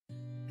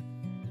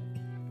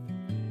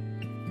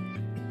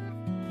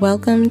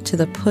Welcome to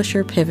the Push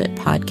or Pivot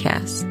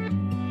podcast,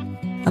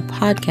 a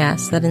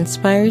podcast that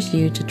inspires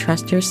you to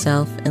trust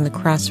yourself in the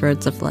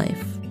crossroads of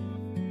life.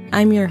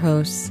 I'm your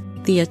host,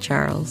 Thea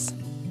Charles.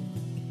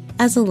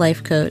 As a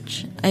life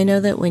coach, I know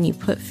that when you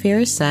put fear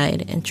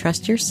aside and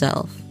trust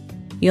yourself,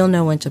 you'll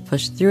know when to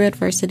push through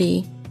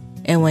adversity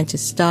and when to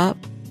stop,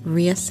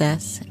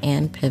 reassess,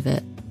 and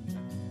pivot.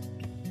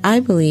 I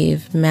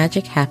believe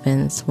magic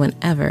happens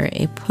whenever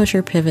a push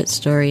or pivot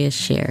story is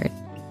shared.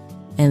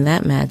 And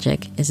that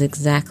magic is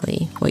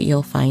exactly what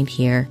you'll find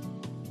here.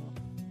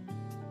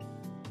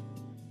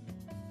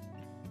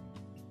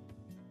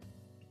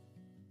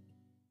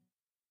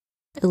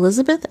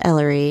 Elizabeth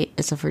Ellery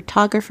is a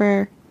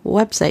photographer,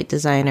 website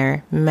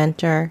designer,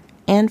 mentor,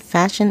 and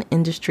fashion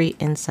industry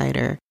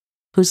insider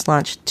who's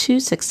launched 2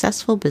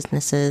 successful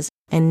businesses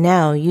and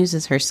now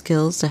uses her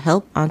skills to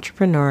help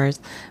entrepreneurs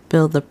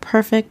build the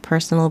perfect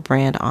personal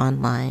brand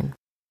online.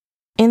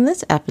 In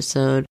this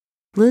episode,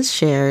 Liz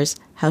shares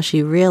how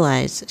she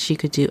realized she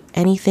could do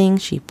anything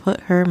she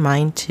put her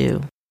mind to.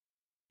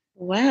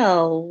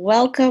 Well,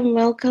 welcome,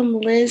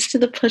 Liz, to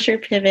the Push or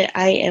Pivot.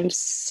 I am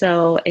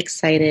so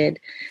excited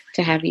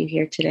to have you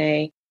here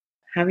today.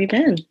 How have you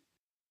been?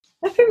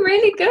 I've been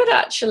really good,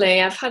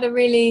 actually. I've had a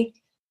really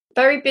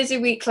very busy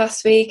week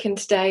last week, and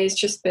today has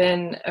just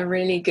been a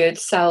really good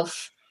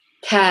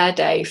self-care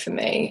day for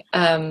me,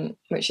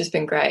 which has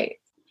been great.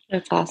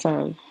 That's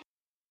awesome.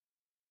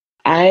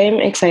 I'm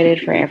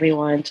excited for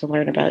everyone to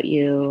learn about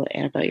you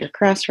and about your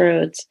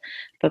crossroads.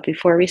 But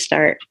before we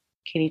start,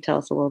 can you tell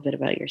us a little bit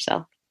about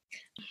yourself?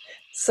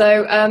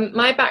 So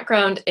my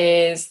background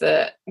is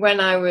that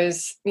when I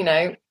was,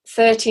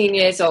 13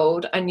 years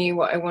old, I knew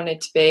what I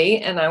wanted to be,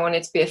 and I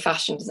wanted to be a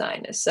fashion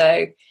designer. So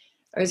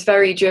I was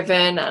very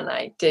driven, and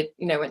I did,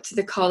 went to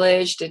the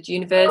college, did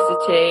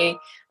university,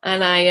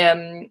 and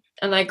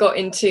I got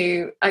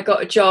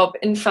a job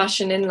in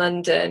fashion in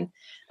London.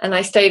 And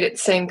I stayed at the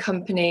same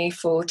company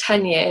for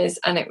 10 years,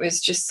 and it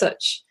was just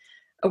such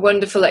a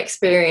wonderful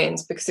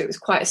experience because it was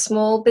quite a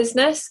small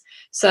business.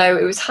 So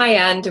it was high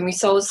end, and we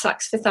sold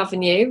Saks Fifth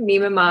Avenue,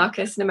 Neiman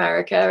Marcus in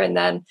America, and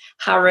then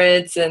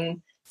Harrods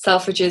and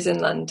Selfridges in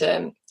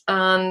London.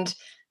 And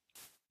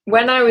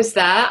when I was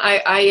there,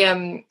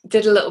 I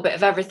did a little bit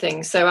of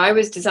everything. So I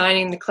was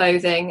designing the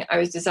clothing, I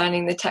was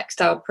designing the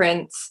textile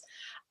prints,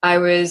 I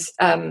was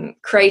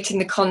creating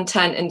the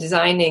content and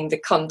designing the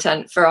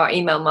content for our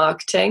email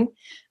marketing.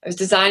 I was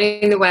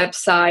designing the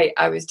website.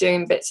 I was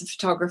doing bits of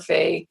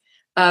photography.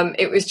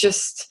 It was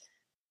just,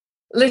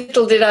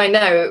 little did I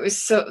know, it was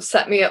sort of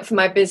set me up for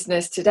my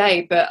business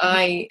today. But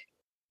I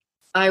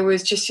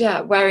was just,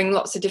 wearing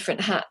lots of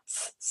different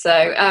hats.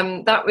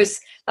 So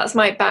that's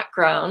my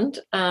background.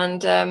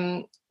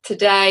 And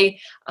today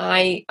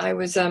I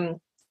was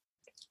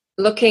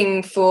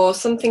looking for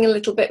something a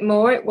little bit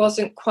more. It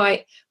wasn't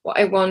quite what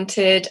I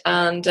wanted,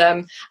 and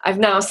I've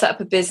now set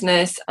up a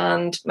business,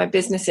 and my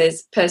business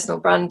is personal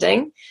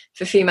branding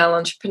for female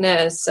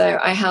entrepreneurs. So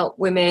I help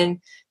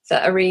women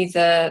that are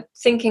either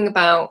thinking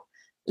about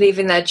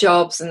leaving their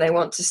jobs and they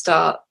want to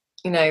start,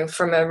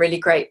 from a really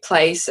great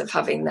place of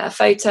having their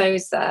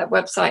photos, their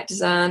website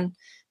design,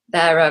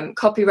 their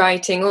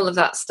copywriting, all of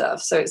that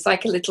stuff. So it's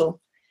like a little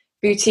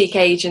boutique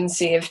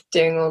agency of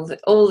doing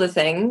all the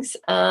things.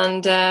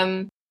 And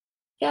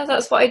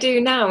that's what I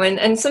do now.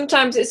 And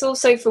sometimes it's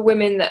also for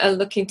women that are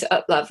looking to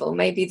up level.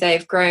 Maybe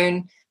they've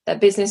grown, their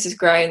business has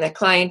grown, their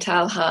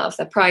clientele have,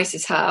 their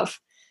prices have,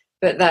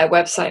 but their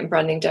website and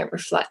branding don't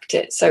reflect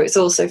it. So it's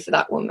also for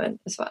that woman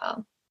as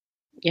well.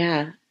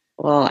 Yeah.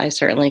 Well, I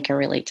certainly can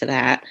relate to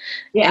that.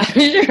 Yeah.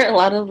 I'm sure a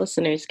lot of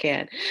listeners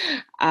can.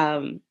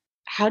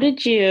 How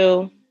did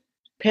you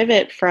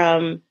pivot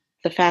from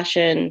the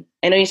fashion?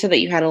 I know you said that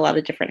you had a lot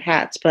of different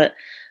hats, but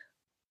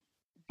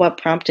what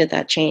prompted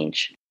that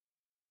change?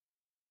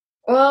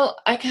 Well,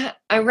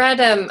 I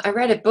read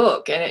a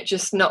book, and it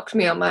just knocked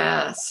me on my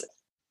ass.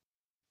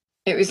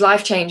 It was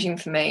life-changing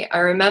for me. I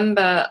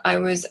remember I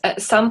was at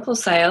a sample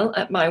sale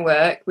at my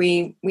work.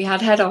 We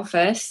had head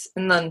office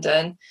in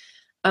London,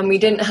 and we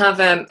didn't have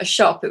a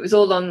shop. It was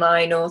all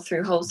online or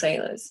through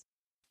wholesalers.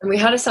 And we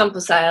had a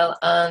sample sale,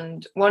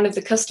 and one of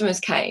the customers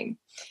came,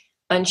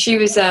 and she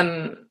was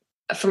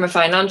from a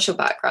financial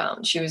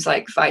background. She was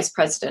like vice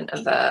president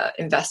of an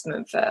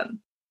investment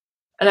firm.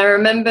 And I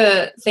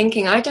remember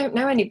thinking, I don't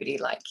know anybody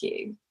like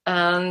you.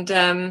 And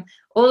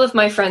all of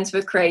my friends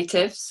were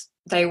creatives.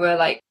 They were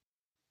like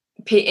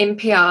in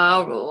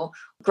PR or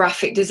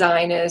graphic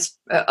designers,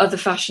 other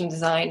fashion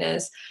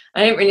designers.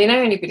 I didn't really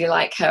know anybody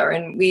like her.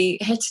 And we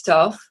hit it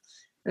off.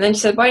 And then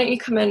she said, why don't you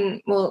come in?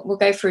 We'll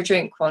go for a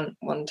drink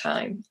one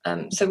time.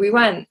 So we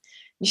went.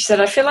 And she said,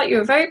 I feel like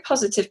you're a very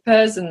positive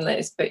person,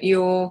 Liz, but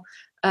you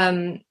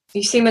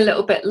seem a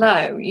little bit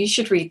low. You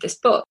should read this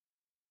book.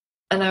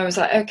 And I was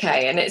like,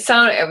 okay. And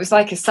it was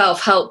like a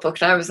self-help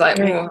book. And I was like,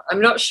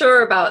 I'm not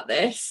sure about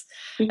this.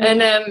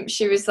 Mm-hmm. And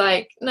she was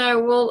like, no,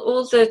 well,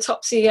 all the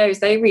top CEOs,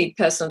 they read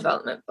personal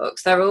development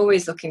books. They're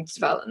always looking to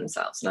develop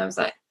themselves. And I was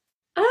like,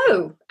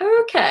 oh,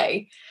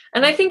 okay.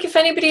 And I think if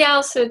anybody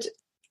else had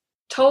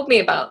told me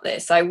about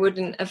this, I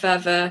wouldn't have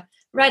ever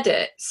read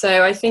it.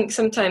 So I think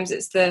sometimes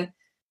it's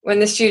when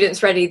the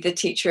student's ready, the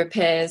teacher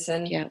appears.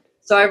 And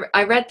so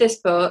I read this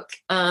book,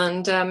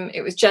 and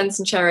it was Jen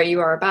Sincero, You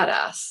Are a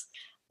Badass.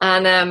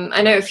 And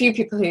I know a few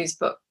people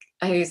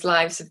whose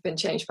lives have been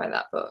changed by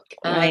that book.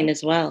 Mine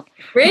as well.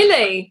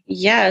 Really?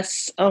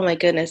 Yes. Oh my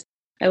goodness.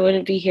 I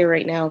wouldn't be here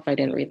right now if I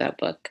didn't read that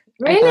book.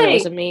 Really? I thought it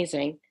was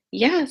amazing.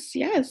 Yes.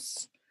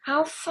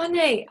 How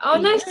funny.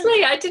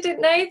 Honestly, I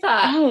didn't know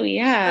that. Oh,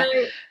 yeah.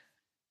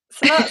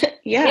 So that's,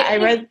 yeah, I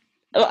read...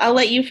 I'll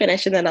let you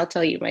finish and then I'll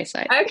tell you my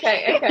side.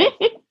 Okay.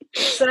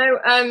 So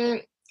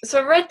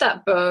I read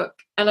that book,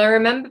 and I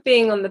remember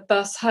being on the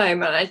bus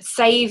home, and I'd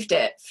saved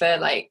it for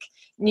like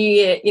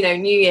New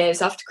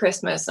Year's after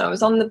Christmas. And I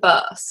was on the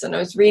bus and I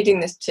was reading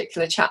this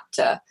particular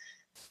chapter,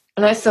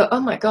 and I thought,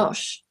 oh my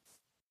gosh,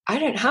 I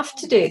don't have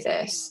to do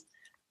this.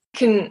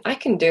 I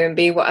can do and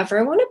be whatever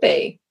I want to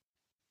be.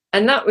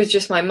 And that was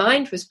just, my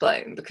mind was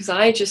blown, because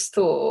I just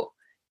thought,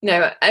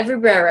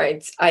 everywhere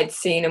I'd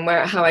seen and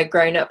how I'd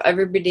grown up,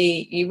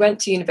 everybody, you went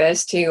to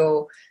university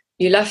or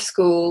you left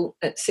school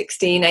at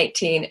 16,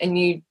 18, and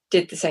you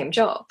did the same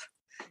job.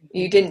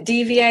 You didn't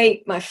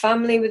deviate. My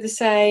family were the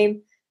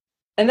same.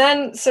 And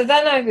then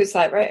I was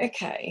like, right,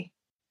 okay,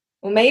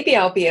 well, maybe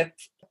I'll be a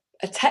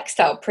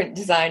textile print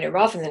designer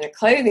rather than a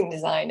clothing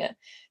designer.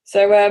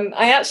 So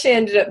I actually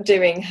ended up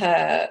doing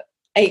her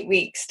 8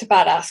 weeks to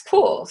Badass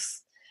course.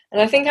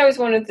 And I think I was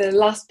one of the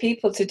last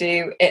people to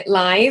do it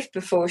live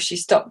before she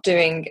stopped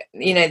doing,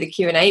 the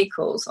Q&A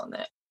calls on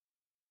it.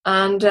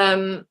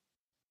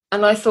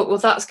 And I thought, well,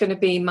 that's going to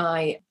be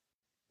my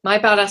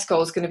Badass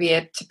goal, is going to be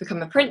to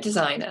become a print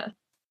designer.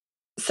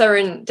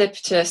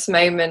 Serendipitous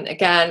moment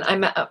again. I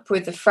met up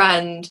with a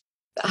friend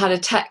that had a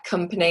tech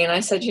company, and I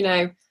said,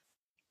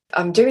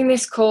 I'm doing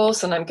this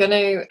course and I'm going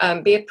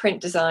to be a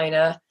print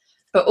designer,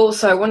 but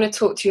also I want to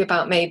talk to you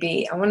about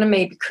maybe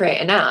create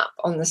an app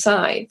on the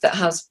side that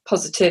has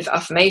positive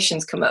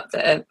affirmations come up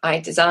that I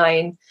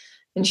design.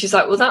 And she's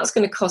like, well, that's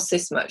going to cost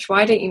this much.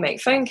 Why don't you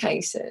make phone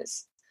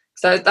cases?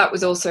 So that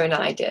was also an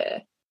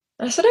idea.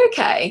 And I said,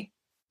 okay,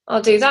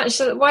 I'll do that. And she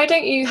said, why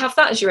don't you have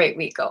that as your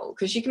 8-week goal?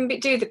 Because you can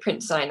do the print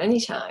design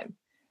anytime.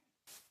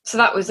 So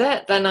that was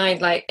it. Then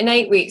in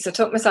 8 weeks, I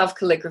taught myself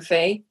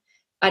calligraphy.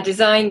 I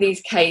designed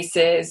these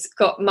cases,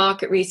 got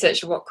market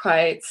research of what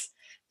quotes.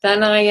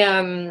 Then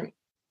I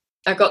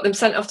got them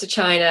sent off to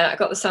China. I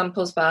got the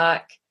samples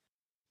back.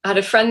 I had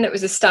a friend that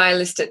was a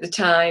stylist at the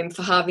time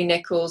for Harvey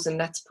Nichols and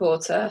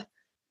Net-a-Porter.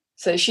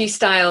 So she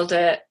styled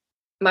it.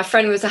 My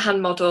friend was a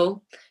hand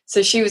model.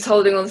 So she was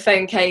holding all the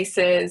phone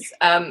cases.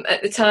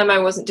 At the time, I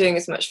wasn't doing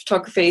as much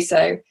photography.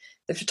 So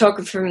the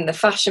photographer from the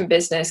fashion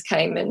business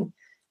came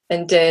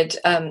and did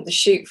the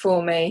shoot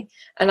for me.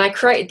 And I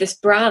created this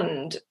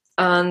brand.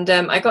 And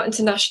I got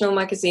into national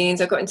magazines.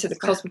 I got into the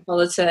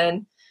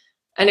Cosmopolitan.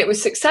 And it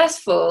was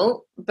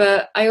successful.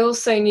 But I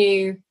also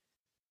knew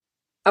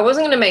I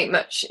wasn't going to make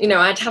much.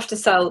 I'd have to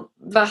sell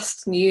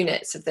vast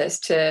units of this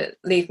to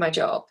leave my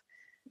job.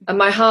 And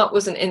my heart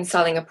wasn't in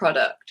selling a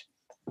product.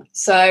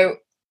 So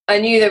I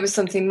knew there was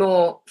something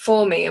more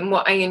for me, and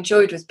what I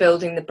enjoyed was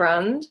building the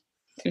brand.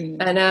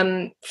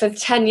 And for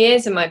 10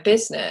 years in my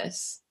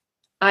business,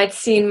 I'd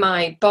seen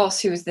my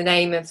boss, who was the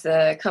name of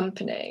the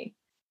company,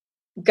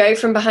 go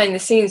from behind the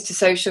scenes to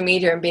social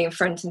media and being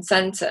front and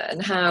center,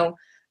 and how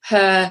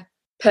her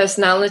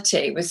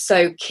personality was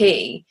so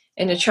key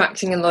in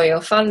attracting a loyal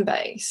fan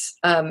base.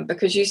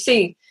 Because you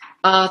see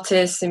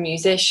artists and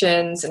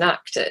musicians and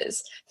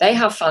actors, they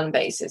have fan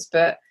bases,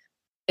 but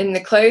in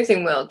the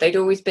clothing world, they'd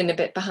always been a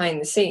bit behind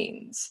the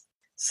scenes.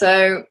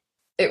 So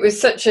it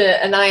was such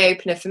an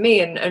eye-opener for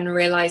me, and a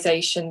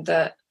realization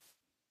that,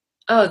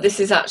 oh, this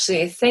is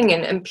actually a thing.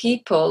 And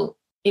people,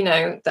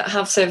 that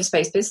have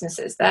service-based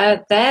businesses,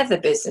 they're the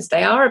business.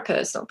 They are a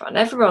personal brand.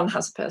 Everyone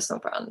has a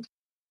personal brand.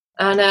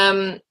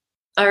 And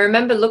I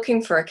remember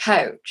looking for a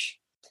coach,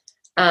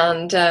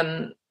 and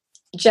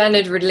Jen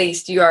had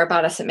released You Are a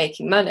Badass at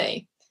Making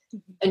Money.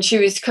 And she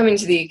was coming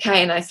to the UK,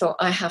 and I thought,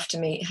 I have to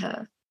meet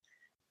her.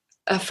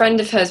 A friend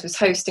of hers was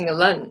hosting a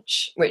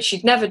lunch, which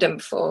she'd never done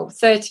before,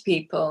 30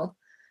 people.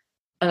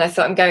 And I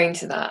thought, I'm going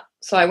to that.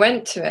 So I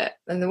went to it.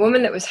 And the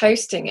woman that was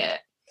hosting it,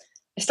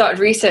 I started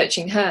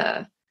researching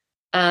her.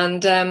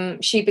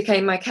 And she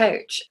became my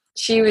coach.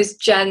 She was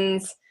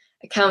Jen's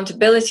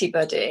accountability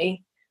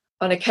buddy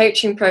on a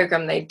coaching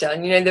program they'd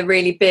done. The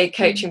really big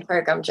coaching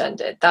program Jen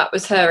did. That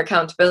was her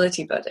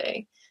accountability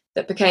buddy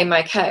that became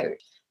my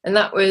coach. And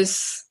that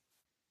was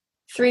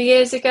 3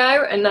 years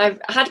ago. And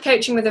I've had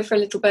coaching with her for a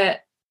little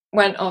bit,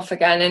 went off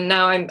again, and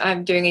now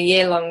I'm doing a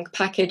year-long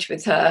package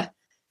with her.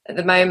 At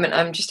the moment,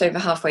 I'm just over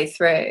halfway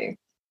through.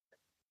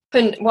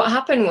 And what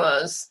happened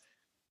was,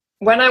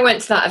 when I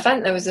went to that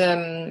event, there was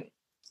a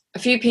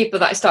few people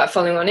that I started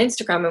following on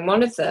Instagram, and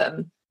one of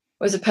them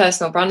was a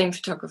personal branding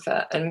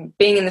photographer. And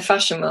being in the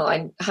fashion world,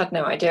 I had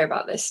no idea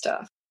about this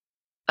stuff.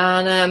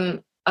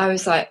 And I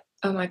was like,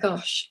 oh my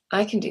gosh,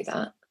 I can do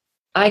that.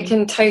 I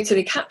can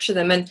totally capture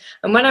them. And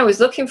when I was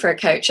looking for a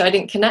coach, I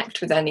didn't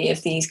connect with any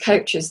of these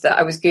coaches that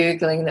I was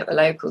Googling that were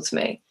local to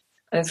me.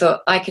 And I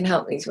thought, I can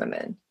help these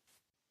women.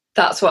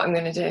 That's what I'm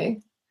going to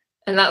do.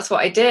 And that's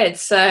what I did.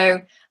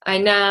 So I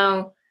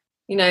now,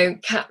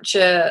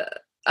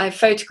 I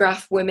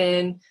photograph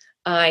women.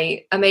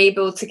 I am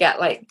able to get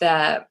like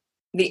the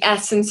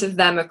essence of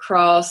them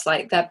across,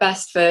 like their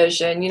best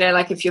version.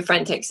 Like if your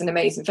friend takes an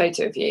amazing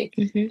photo of you,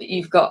 but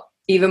you've got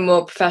even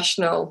more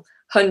professional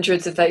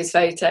hundreds of those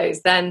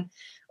photos, then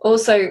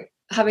also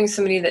having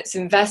somebody that's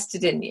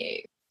invested in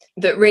you,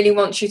 that really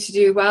wants you to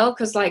do well,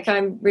 because like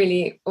I'm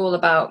really all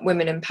about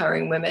women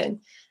empowering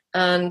women.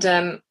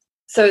 And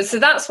so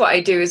that's what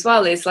I do as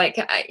well, is like,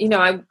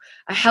 I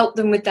help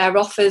them with their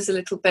offers a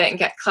little bit and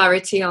get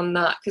clarity on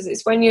that, because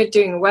it's when you're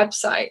doing a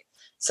website,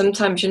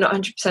 sometimes you're not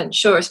 100%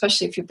 sure,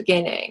 especially if you're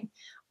beginning,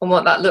 on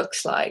what that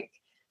looks like.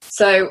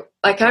 So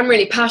like I'm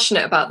really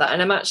passionate about that,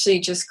 and I'm actually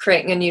just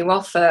creating a new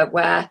offer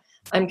where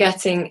I'm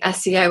getting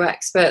SEO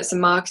experts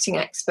and marketing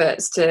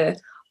experts to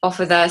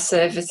offer their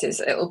services.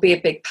 It will be a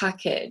big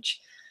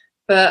package.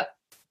 But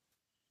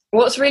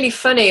what's really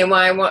funny, and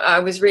why I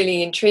was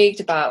really intrigued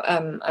about,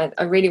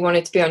 I really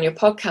wanted to be on your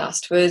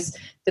podcast, was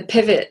the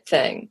pivot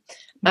thing.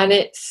 And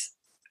it's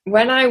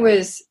when I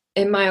was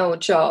in my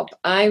old job,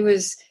 I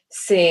was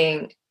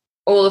seeing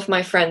all of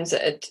my friends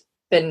that had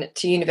been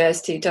to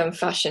university, done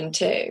fashion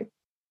too.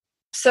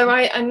 So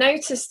I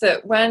noticed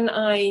that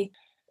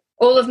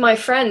all of my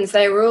friends,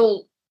 they were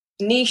all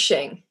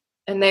niching,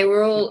 and they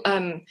were all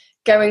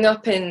going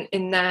up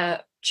in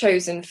their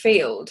chosen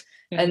field,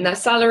 and their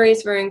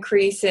salaries were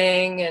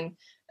increasing.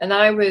 And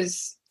I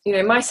was,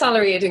 my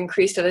salary had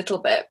increased a little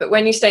bit, but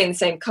when you stay in the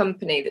same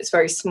company that's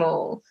very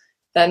small,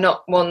 they're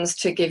not ones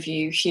to give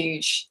you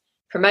huge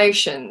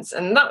promotions.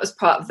 And that was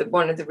part of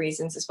one of the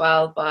reasons as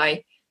well,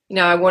 I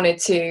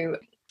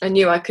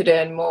knew I could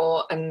earn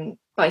more, and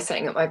by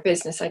setting up my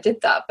business, I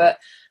did that. But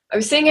I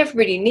was seeing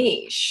everybody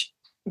niche,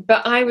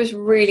 but I was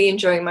really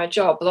enjoying my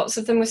job. Lots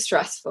of them were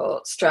stressed.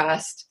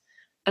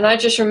 And I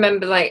just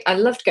remember, like, I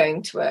loved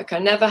going to work. I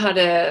never had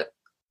a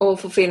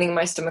awful feeling in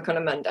my stomach on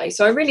a Monday.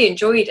 So I really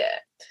enjoyed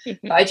it.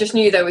 But I just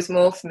knew there was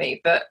more for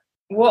me. But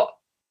what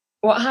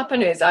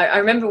happened is I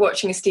remember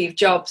watching Steve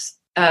Jobs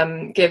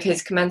give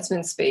his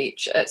commencement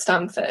speech at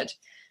Stanford.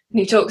 And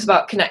he talks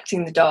about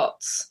connecting the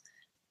dots.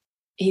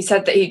 He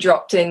said that he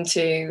dropped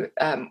into,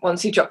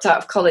 once he dropped out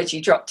of college, he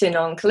dropped in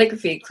on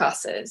calligraphy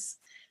classes.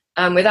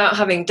 And without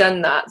having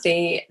done that,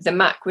 the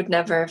Mac would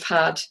never have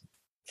had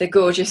the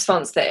gorgeous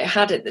fonts that it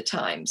had at the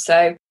time.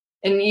 So,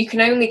 and you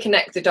can only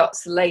connect the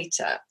dots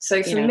later.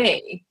 So for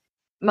me,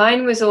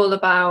 mine was all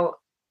about,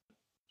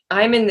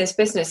 I'm in this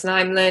business and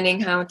I'm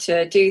learning how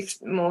to do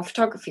more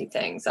photography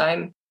things.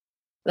 I'm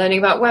learning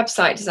about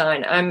website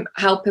design. I'm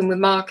helping with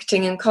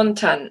marketing and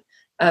content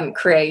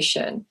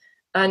creation.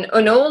 And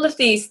on all of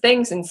these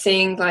things, and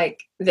seeing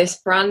like this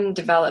brand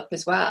develop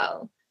as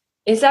well,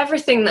 is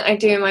everything that I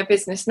do in my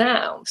business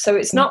now. So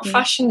it's not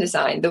fashion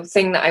design, the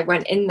thing that I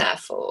went in there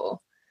for.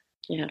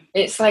 Yeah.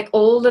 It's like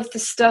all of the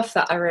stuff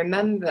that I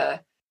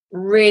remember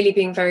really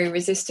being very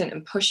resistant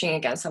and pushing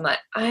against. I'm like,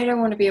 I don't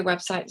want to be a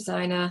website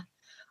designer.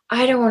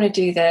 I don't want to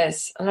do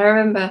this. And I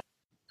remember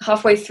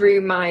halfway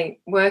through my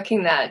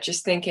working there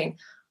just thinking,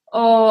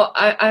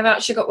 I've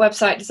actually got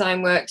website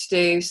design work to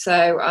do,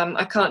 so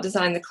I can't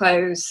design the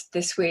clothes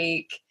this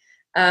week.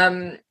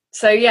 So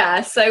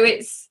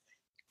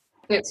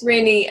it's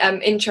really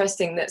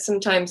interesting that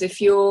sometimes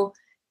if you're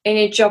in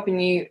a job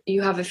and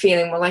you have a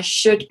feeling, well, I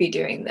should be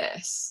doing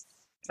this,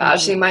 but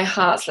actually my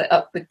heart's lit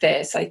up with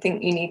this, I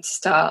think you need to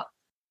start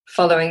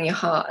following your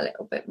heart a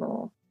little bit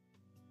more.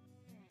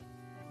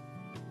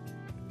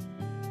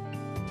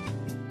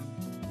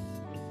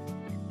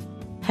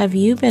 Have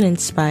you been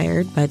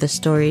inspired by the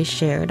stories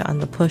shared on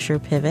the Push or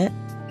Pivot,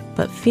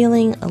 but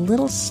feeling a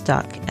little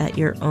stuck at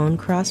your own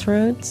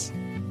crossroads?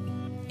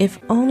 If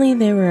only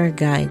there were a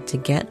guide to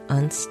get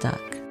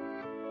unstuck.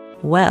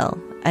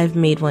 Well, I've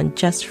made one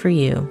just for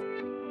you.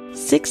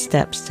 6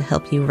 steps to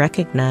help you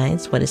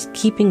recognize what is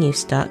keeping you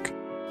stuck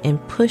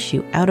and push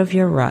you out of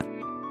your rut.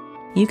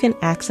 You can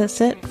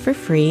access it for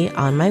free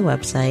on my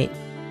website,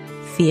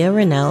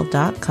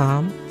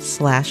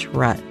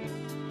 thearenel.com/rut.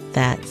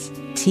 That's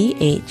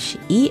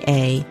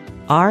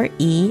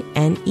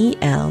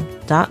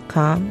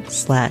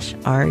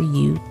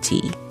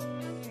TheaRenel.com/RUT.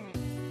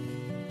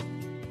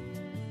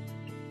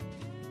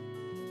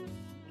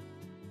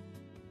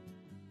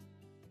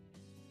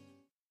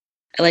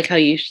 I like how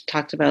you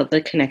talked about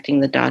the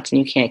connecting the dots, and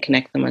you can't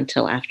connect them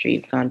until after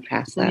you've gone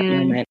past that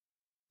moment.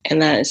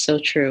 And that is so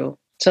true.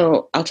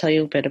 So I'll tell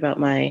you a bit about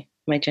my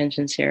Jen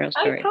Sincero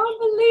story. I can't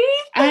believe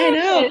it. I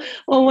know.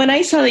 Well, when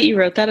I saw that you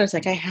wrote that, I was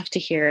like, I have to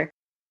hear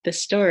the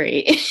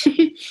story.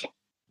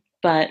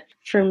 But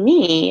for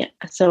me,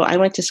 so I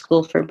went to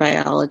school for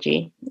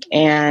biology,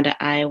 and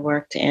I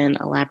worked in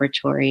a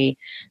laboratory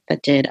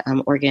that did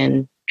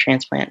organ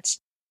transplants.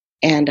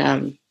 And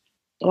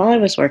while I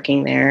was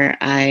working there,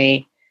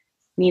 I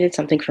needed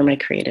something for my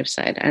creative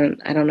side.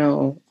 I don't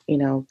know,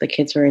 the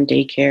kids were in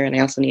daycare, and I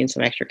also needed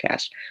some extra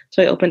cash.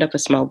 So I opened up a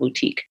small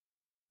boutique,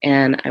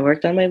 and I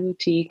worked on my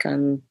boutique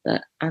on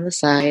the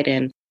side.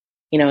 And,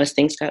 as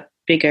things got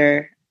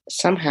bigger,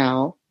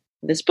 somehow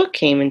this book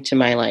came into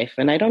my life,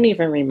 and I don't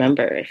even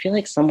remember. I feel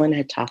like someone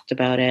had talked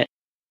about it.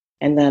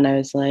 And then I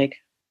was like,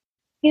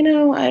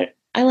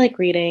 I like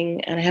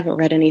reading and I haven't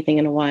read anything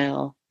in a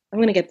while. I'm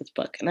going to get this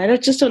book.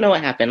 And just don't know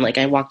what happened. Like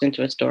I walked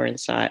into a store and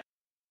saw it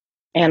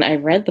and I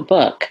read the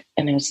book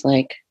and I was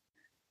like,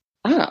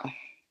 oh,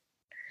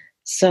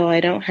 so I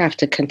don't have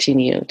to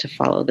continue to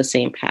follow the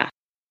same path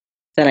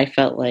that I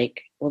felt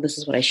like, well, this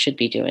is what I should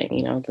be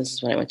doing. This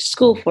is what I went to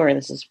school for.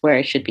 This is where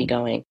I should be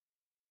going.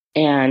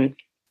 And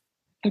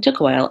it took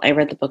a while. I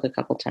read the book a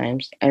couple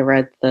times. I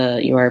read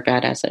You Are a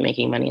Badass at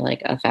Making Money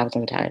like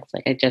 1,000 times.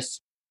 Like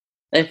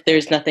if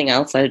there's nothing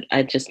else,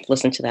 I'd just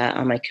listen to that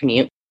on my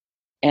commute.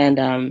 And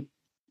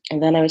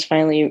then I was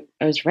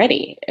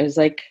ready. It was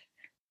like,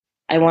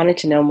 I wanted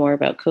to know more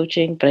about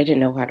coaching, but I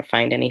didn't know how to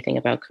find anything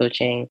about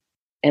coaching.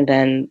 And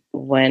then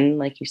when,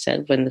 like you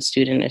said, when the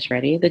student is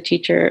ready, the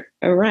teacher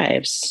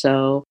arrives.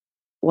 So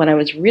when I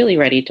was really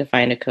ready to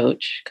find a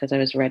coach, because I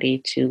was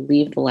ready to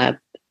leave the lab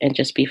and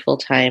just be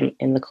full-time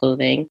in the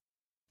clothing,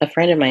 a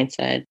friend of mine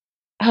said,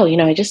 oh,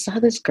 I just saw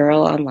this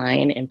girl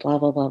online and blah,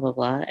 blah, blah, blah,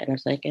 blah. And I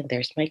was like, and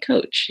there's my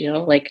coach,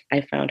 like I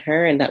found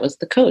her and that was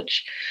the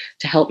coach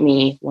to help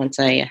me once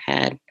I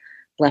had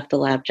left the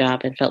lab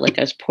job and felt like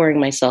I was pouring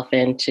myself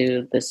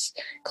into this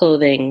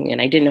clothing and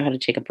I didn't know how to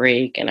take a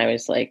break. And I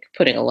was like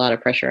putting a lot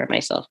of pressure on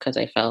myself because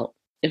I felt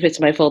if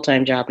it's my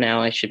full-time job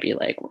now, I should be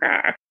like,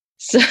 rah.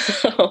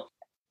 So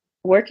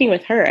working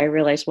with her, I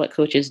realized what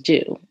coaches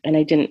do. And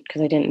I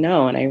didn't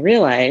know. And I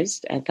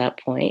realized at that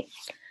point,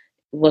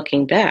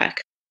 looking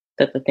back,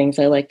 that the things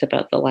I liked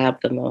about the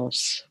lab the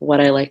most, what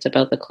I liked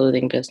about the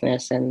clothing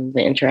business and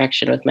the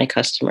interaction with my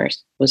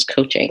customers was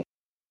coaching.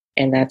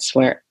 And that's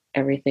where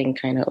everything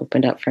kind of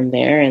opened up from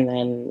there. And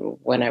then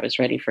when I was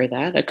ready for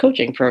that, a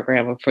coaching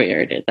program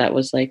appeared. That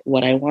was like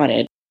what I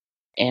wanted.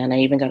 And I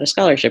even got a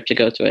scholarship to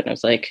go to it. And I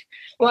was like,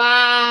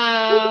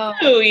 wow.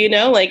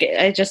 Like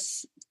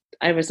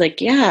I was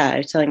like, yeah, I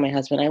was telling my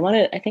husband,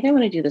 I think I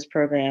want to do this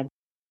program.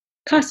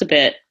 Costs a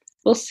bit.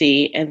 We'll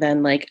see. And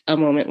then like a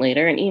moment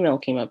later, an email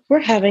came up.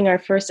 We're having our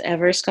first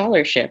ever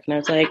scholarship. And I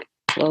was like,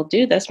 well,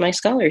 dude, that's my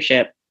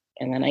scholarship.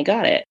 And then I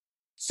got it.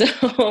 So,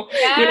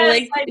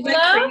 yes, I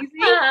love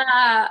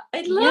that.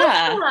 I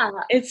love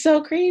that. It's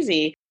so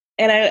crazy.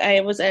 And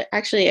I was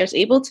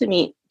able to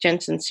meet Jen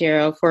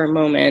Sincero for a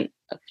moment.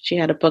 She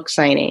had a book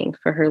signing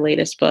for her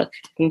latest book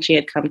and she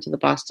had come to the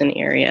Boston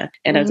area.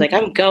 And I was like,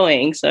 I'm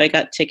going. So I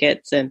got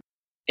tickets and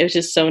it was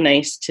just so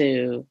nice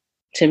to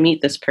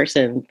meet this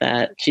person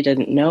that she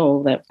didn't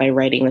know that by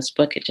writing this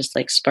book, it just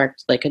like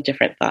sparked like a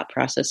different thought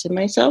process in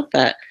myself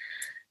that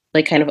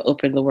like kind of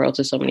opened the world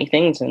to so many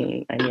things.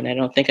 And I mean, I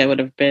don't think I would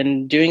have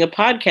been doing a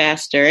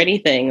podcast or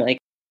anything. Like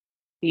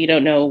you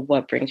don't know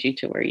what brings you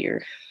to where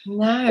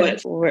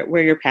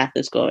where your path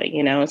is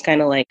going. It's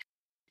kind of like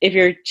if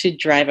you're to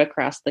drive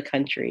across the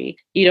country,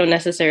 you don't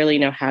necessarily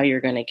know how you're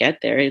going to get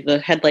there. The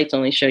headlights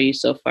only show you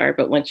so far,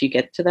 but once you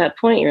get to that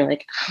point, you're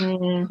like,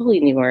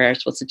 holy knew where I was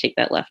supposed to take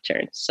that left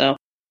turn. So,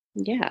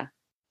 yeah.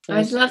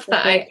 I love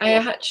that.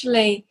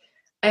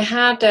 I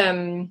had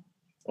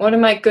one of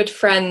my good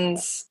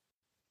friends'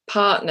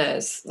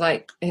 partners,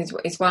 like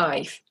his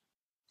wife.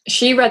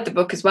 She read the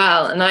book as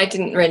well, and I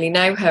didn't really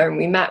know her. And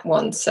we met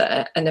once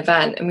at an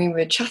event, and we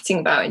were chatting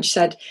about it. And she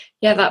said,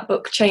 "Yeah, that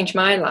book changed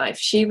my life."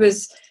 She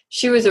was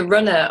a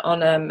runner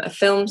on a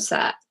film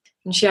set,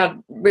 and she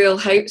had real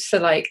hopes for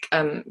like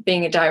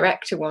being a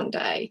director one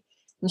day.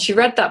 And she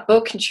read that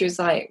book, and she was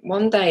like,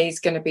 "One day is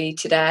going to be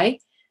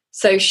today."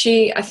 So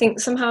I think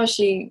somehow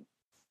she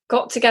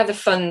got together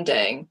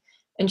funding,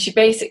 and she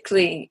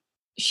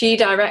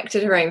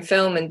directed her own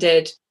film and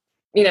didn't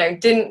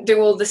do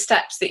all the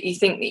steps that you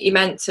think that you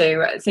meant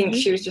to. I think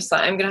she was just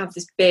like, I'm going to have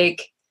this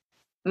big,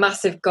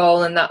 massive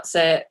goal and that's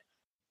it.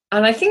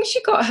 And I think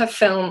she got her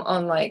film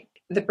on like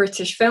the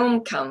British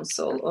Film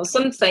Council or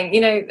something,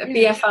 a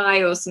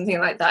BFI or something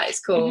like that it's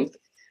called.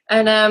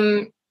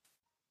 And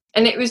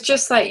it was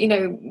just like,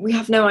 we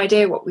have no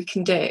idea what we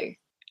can do.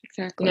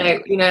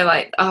 Exactly.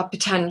 Like our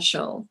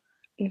potential.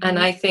 And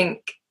I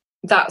think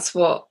that's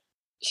what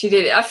she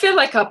did. I feel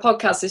like our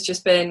podcast has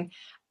just been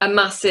a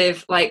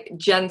massive like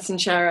Jen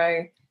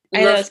Sincero.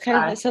 I know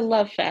it's a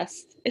love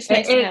fest. It's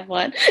nice to have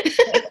one.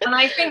 And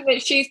I think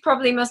that she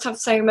probably must have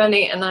so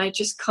many, and I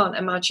just can't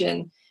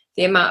imagine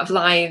the amount of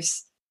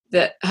lives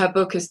that her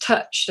book has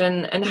touched.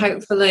 And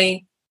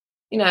hopefully,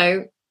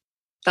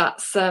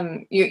 that's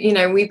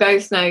we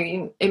both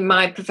know in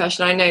my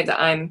profession, I know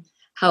that I'm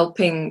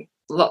helping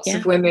lots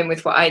of women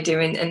with what I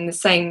do, and the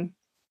same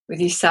with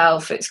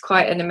yourself. It's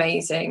quite an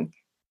amazing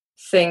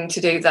thing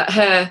to do that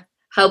her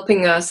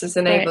helping us has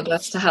enabled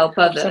us to help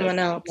others. Someone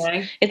else.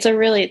 It's a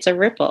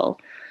ripple,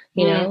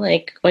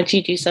 like once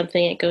you do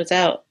something, it goes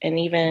out. And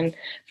even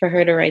for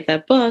her to write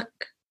that book,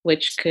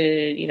 which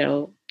could,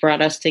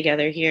 brought us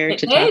together here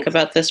talk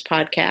about this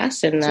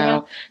podcast. And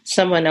now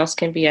someone else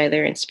can be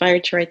either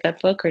inspired to write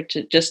that book or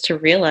to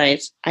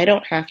realize I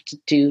don't have to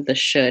do the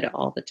should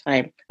all the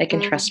time. I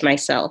can trust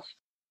myself.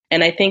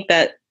 And I think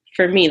that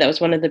for me, that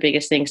was one of the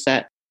biggest things,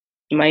 that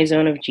my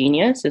zone of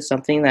genius is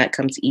something that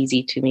comes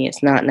easy to me.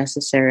 It's not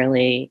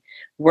necessarily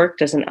work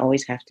doesn't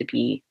always have to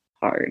be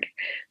hard.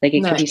 Like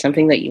it No. could be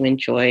something that you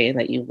enjoy and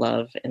that you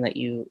love and that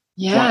you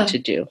want to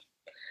do.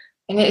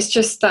 And it's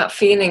just that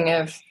feeling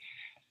of,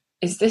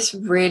 is this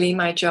really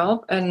my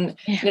job? And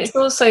it's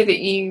also that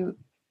you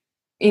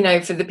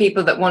know, for the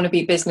people that want to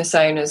be business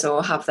owners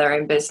or have their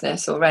own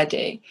business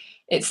already,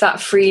 it's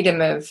that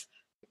freedom of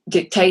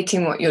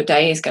dictating what your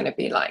day is going to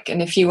be like.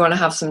 And if you want to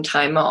have some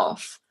time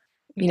off,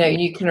 you know,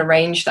 you can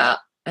arrange that.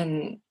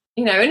 And,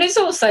 you know, and it's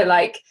also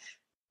like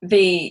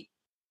it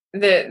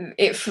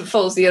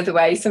falls the other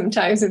way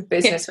sometimes with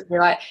business. When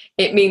you're like,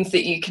 it means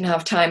that you can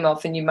have time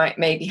off and you might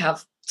maybe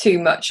have too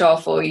much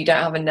off or you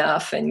don't have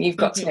enough and you've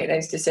got to make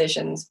those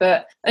decisions.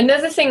 But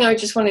another thing I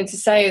just wanted to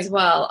say as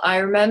well, I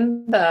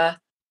remember,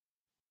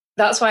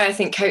 that's why I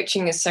think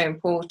coaching is so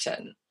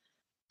important.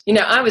 You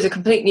know, I was a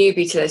complete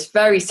newbie to this,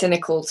 very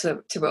cynical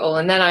to it all.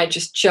 And then I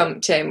just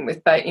jumped in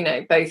with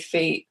both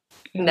feet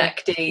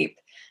neck deep.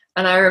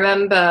 And I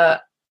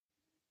remember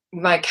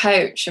my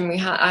coach, and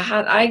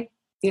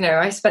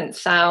I spent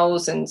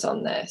thousands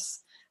on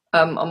this,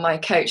 on my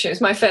coach. It was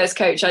my first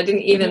coach. I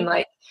didn't even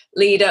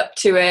lead up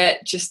to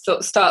it, just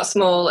thought start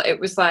small. It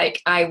was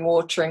like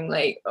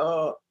eye-wateringly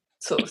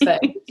sort of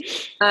thing.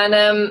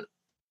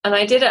 And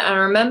I did it. I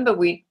remember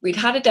we'd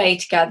had a day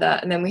together,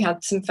 and then we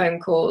had some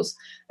phone calls.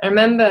 I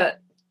remember,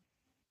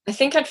 I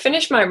think I'd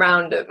finished my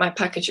round of my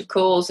package of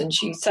calls, and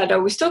she said,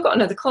 "Oh, we still got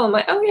another call." I'm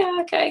like, "Oh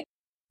yeah, okay."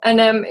 And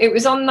it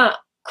was on that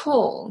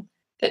call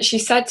that she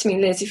said to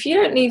me, "Liz, if you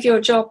don't leave your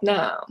job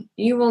now,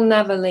 you will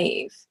never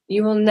leave.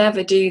 You will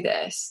never do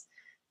this."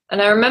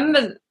 And I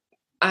remember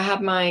I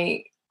had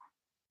my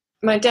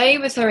day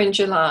with her in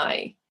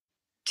July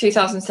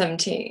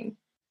 2017,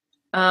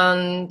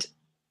 and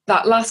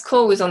that last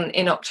call was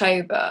in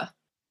October,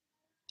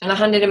 and I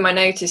handed in my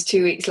notice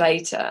 2 weeks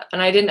later,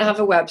 and I didn't have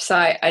a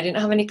website, I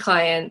didn't have any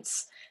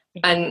clients,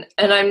 and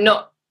I'm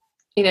not,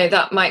 you know,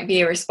 that might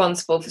be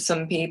irresponsible for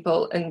some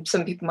people, and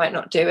some people might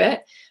not do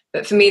it,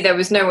 but for me there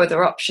was no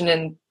other option,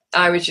 and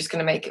I was just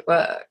going to make it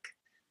work.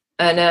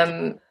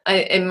 And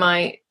in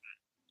my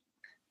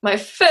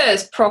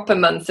first proper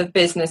month of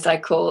business, I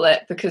call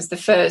it, because the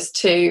first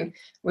two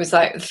was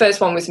like, the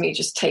first one was me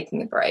just taking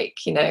a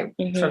break, you know,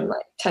 from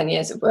like 10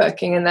 years of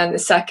working. And then the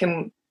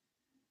second,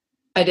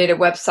 I did a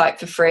website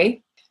for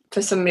free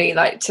for somebody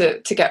like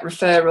to get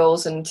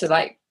referrals and to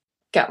like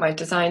get my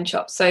design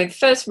shop. So the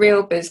first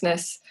real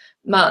business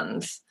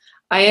month,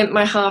 I earned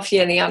my half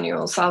yearly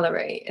annual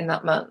salary in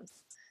that month.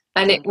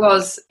 And it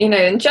was, you know,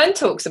 and Jen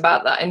talks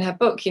about that in her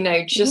book, you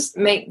know, just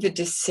make the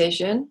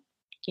decision.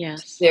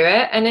 Yes. Do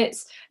it. And it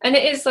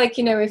is like,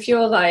 you know, if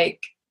you're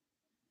like,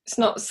 it's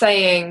not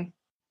saying,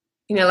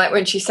 you know, like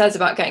when she says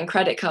about getting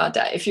credit card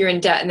debt, if you're in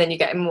debt and then you're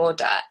getting more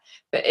debt,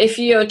 but if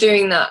you're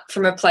doing that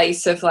from a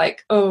place of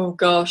like, oh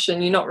gosh,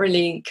 and you're not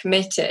really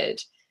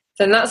committed,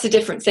 then that's a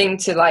different thing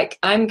to like,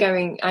 I'm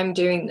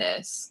doing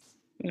this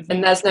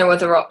and there's no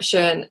other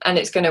option and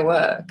it's going to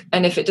work.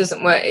 And if it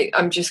doesn't work, it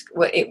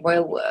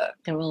will work.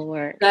 It will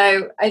work.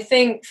 So I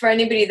think for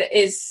anybody that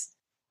is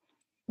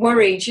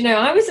worried, you know,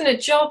 I was in a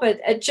job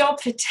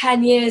for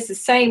 10 years, the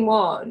same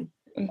one.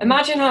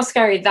 Imagine how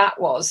scary that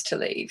was to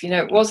leave. You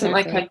know, it wasn't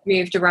like I'd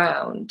moved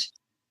around.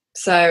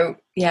 So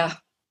yeah,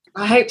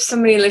 I hope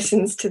somebody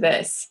listens to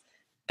this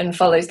and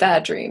follows their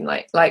dream,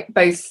 like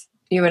both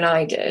you and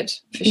I did,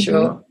 for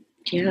sure.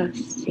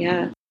 Yes,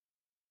 yeah.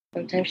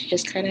 Sometimes you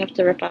just kind of have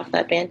to rip off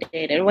that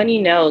Band-Aid, and when you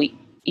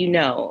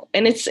know,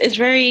 and it's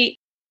very.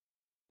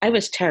 I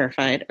was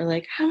terrified, or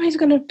like, how am I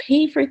going to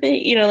pay for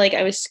things? You know, like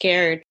I was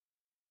scared.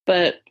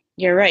 But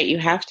you're right. You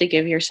have to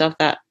give yourself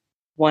that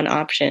one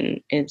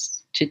option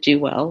is to do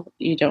well.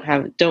 You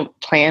don't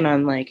plan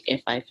on like,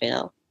 if I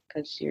fail,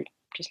 because you're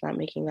just not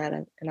making that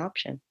an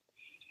option.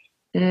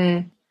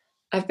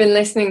 I've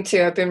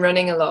been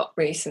running a lot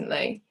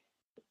recently.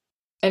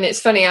 And it's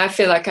funny, I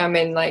feel like I'm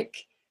in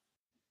like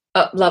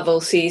up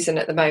level season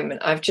at the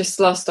moment. I've just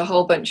lost a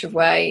whole bunch of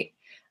weight.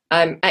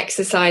 I'm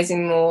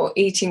exercising more,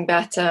 eating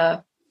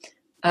better.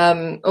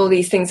 All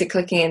these things are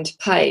clicking into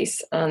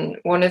place. And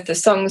one of the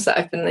songs that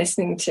I've been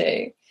listening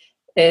to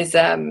is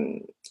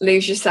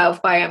Lose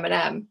Yourself by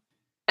Eminem.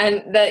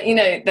 And that, you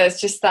know, there's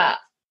just that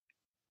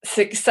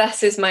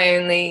success is my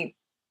only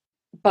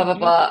blah, blah,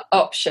 blah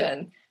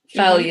option.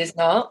 Failure's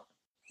not.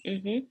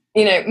 You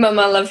know, Mum,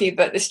 I love you,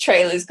 but this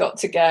trailer's got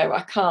to go.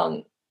 I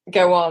can't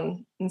go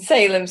on. And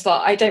Salem's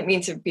like, I don't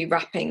mean to be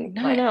rapping.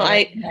 No, I know.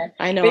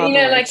 But, you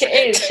know, like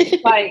it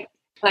is.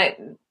 like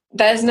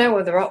there's no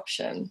other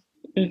option.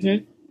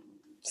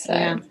 So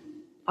yeah.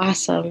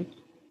 Awesome.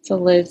 So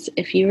Liz,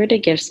 if you were to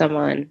give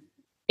someone,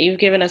 you've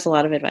given us a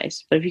lot of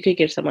advice, but if you could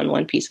give someone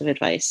one piece of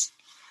advice,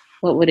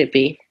 what would it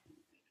be?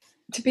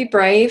 To be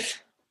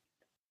brave.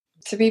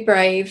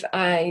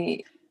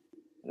 The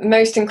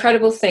most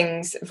incredible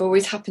things have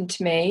always happened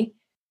to me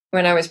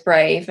when I was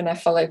brave and I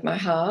followed my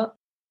heart.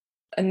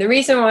 And the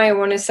reason why I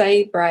want to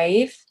say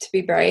to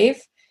be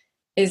brave,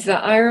 is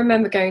that I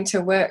remember going to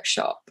a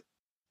workshop.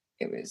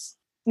 It was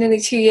nearly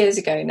 2 years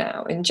ago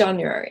now, in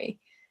January.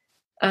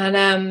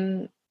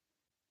 And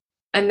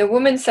the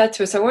woman said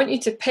to us, I want you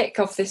to pick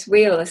off this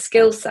wheel a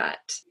skill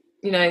set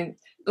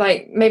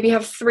like maybe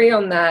have 3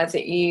 on there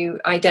that you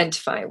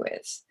identify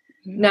with.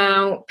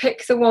 Now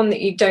pick the one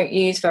that you don't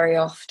use very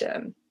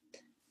often.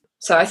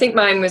 So I think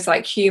mine was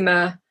like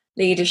humor,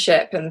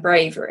 leadership, and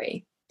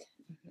bravery.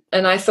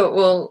 And I thought,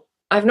 well,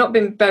 I've not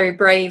been very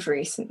brave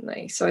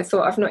recently, so I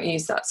thought I've not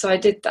used that. So I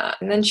did that.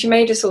 And then she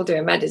made us all do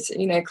a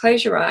meditation,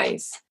 close your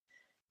eyes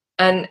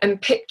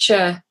and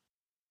picture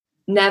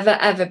never,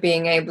 ever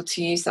being able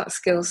to use that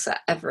skill set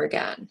ever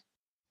again.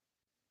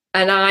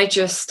 And I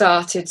just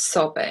started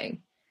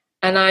sobbing.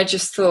 And I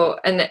just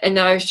thought, and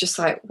I was just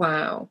like,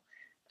 wow.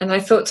 And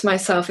I thought to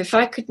myself, if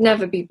I could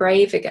never be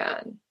brave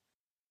again,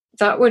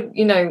 that would,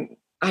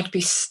 I'd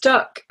be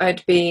stuck.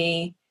 I'd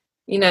be,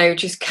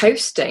 just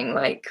coasting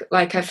like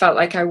I felt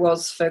like I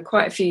was for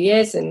quite a few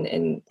years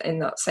in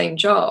that same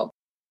job.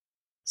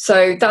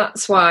 So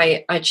that's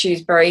why I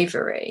choose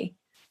bravery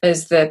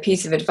as the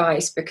piece of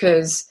advice,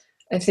 because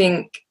I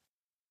think,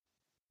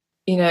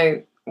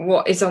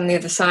 what is on the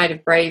other side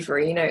of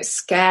bravery, it's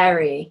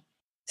scary,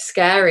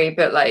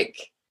 but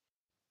like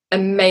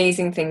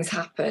amazing things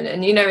happen.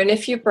 And, and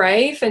if you're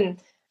brave and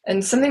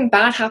something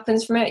bad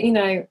happens from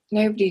it,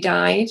 nobody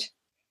died,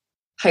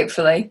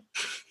 hopefully.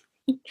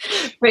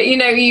 But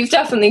you've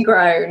definitely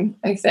grown,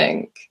 I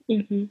think.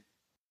 Mm-hmm.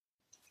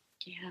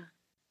 Yeah.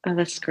 Oh,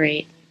 that's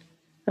great.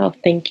 Oh,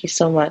 thank you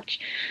so much.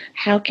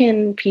 How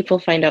can people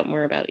find out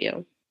more about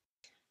you?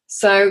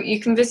 So you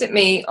can visit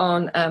me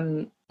on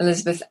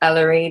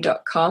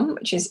ElizabethEllery.com,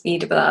 which is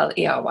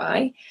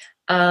ELLERY.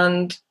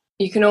 And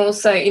you can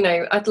also,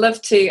 I'd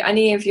love to,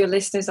 any of your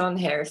listeners on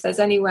here, if there's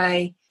any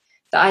way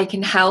that I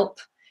can help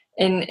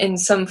in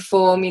some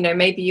form,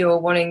 maybe you're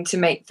wanting to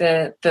make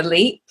the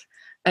leap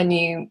and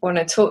you want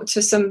to talk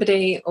to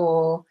somebody,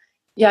 or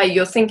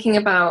you're thinking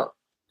about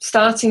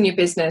starting your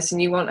business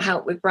and you want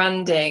help with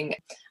branding.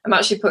 I'm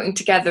actually putting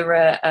together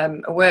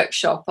a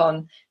workshop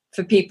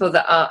for people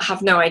that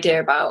have no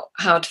idea about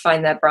how to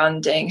find their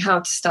branding, how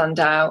to stand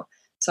out.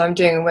 So I'm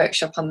doing a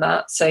workshop on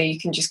that. So you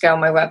can just go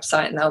on my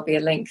website and there'll be a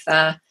link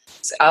there.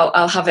 So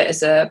I'll have it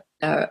as a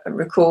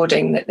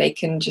recording that they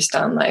can just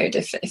download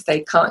if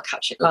they can't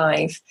catch it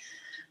live.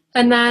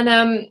 And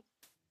then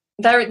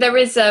there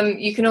is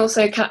you can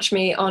also catch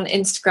me on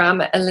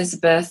Instagram at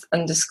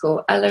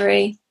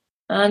Elizabeth_Ellery.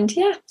 And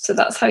so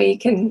that's how you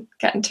can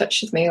get in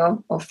touch with me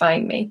or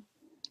find me.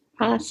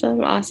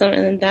 Awesome.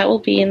 And that will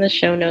be in the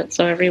show notes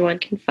so everyone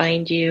can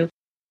find you.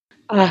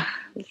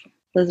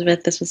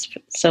 Elizabeth, this was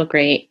so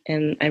great,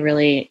 and I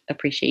really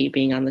appreciate you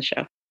being on the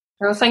show.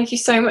 Well, thank you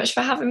so much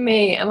for having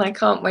me, and I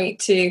can't wait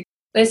to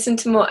listen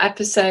to more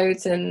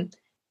episodes and,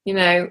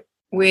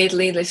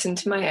 weirdly listen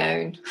to my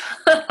own.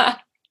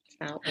 It's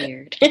not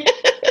weird.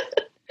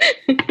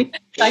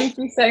 Thank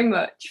you so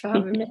much for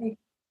having me.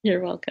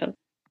 You're welcome.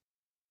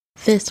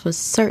 This was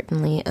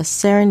certainly a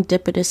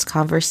serendipitous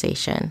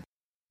conversation,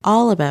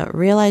 all about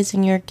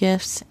realizing your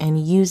gifts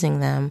and using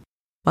them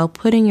while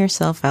putting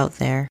yourself out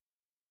there.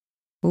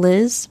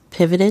 Liz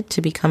pivoted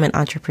to become an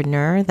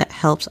entrepreneur that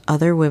helps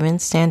other women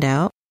stand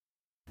out.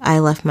 I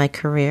left my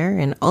career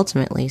and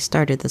ultimately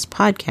started this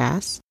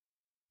podcast.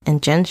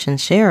 And Jen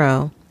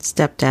Sincero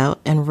stepped out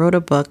and wrote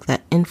a book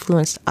that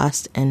influenced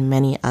us and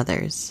many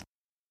others.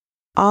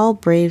 All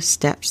brave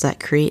steps that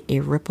create a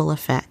ripple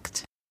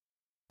effect.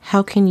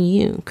 How can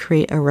you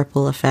create a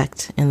ripple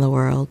effect in the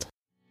world?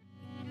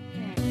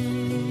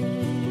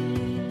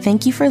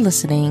 Thank you for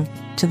listening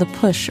to the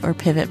Push or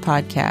Pivot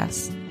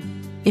podcast.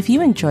 If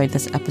you enjoyed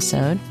this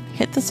episode,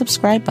 hit the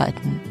subscribe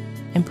button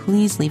and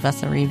please leave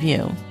us a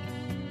review.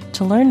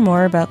 To learn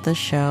more about this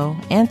show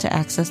and to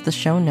access the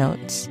show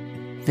notes,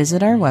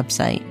 visit our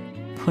website,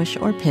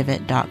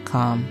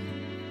 pushorpivot.com.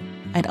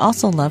 I'd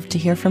also love to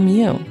hear from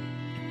you.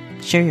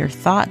 Share your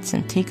thoughts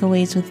and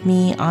takeaways with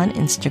me on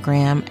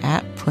Instagram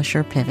at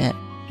pushorpivot.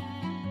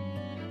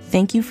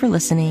 Thank you for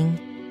listening,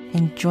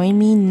 and join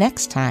me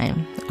next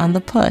time on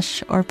the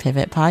Push or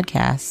Pivot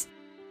podcast.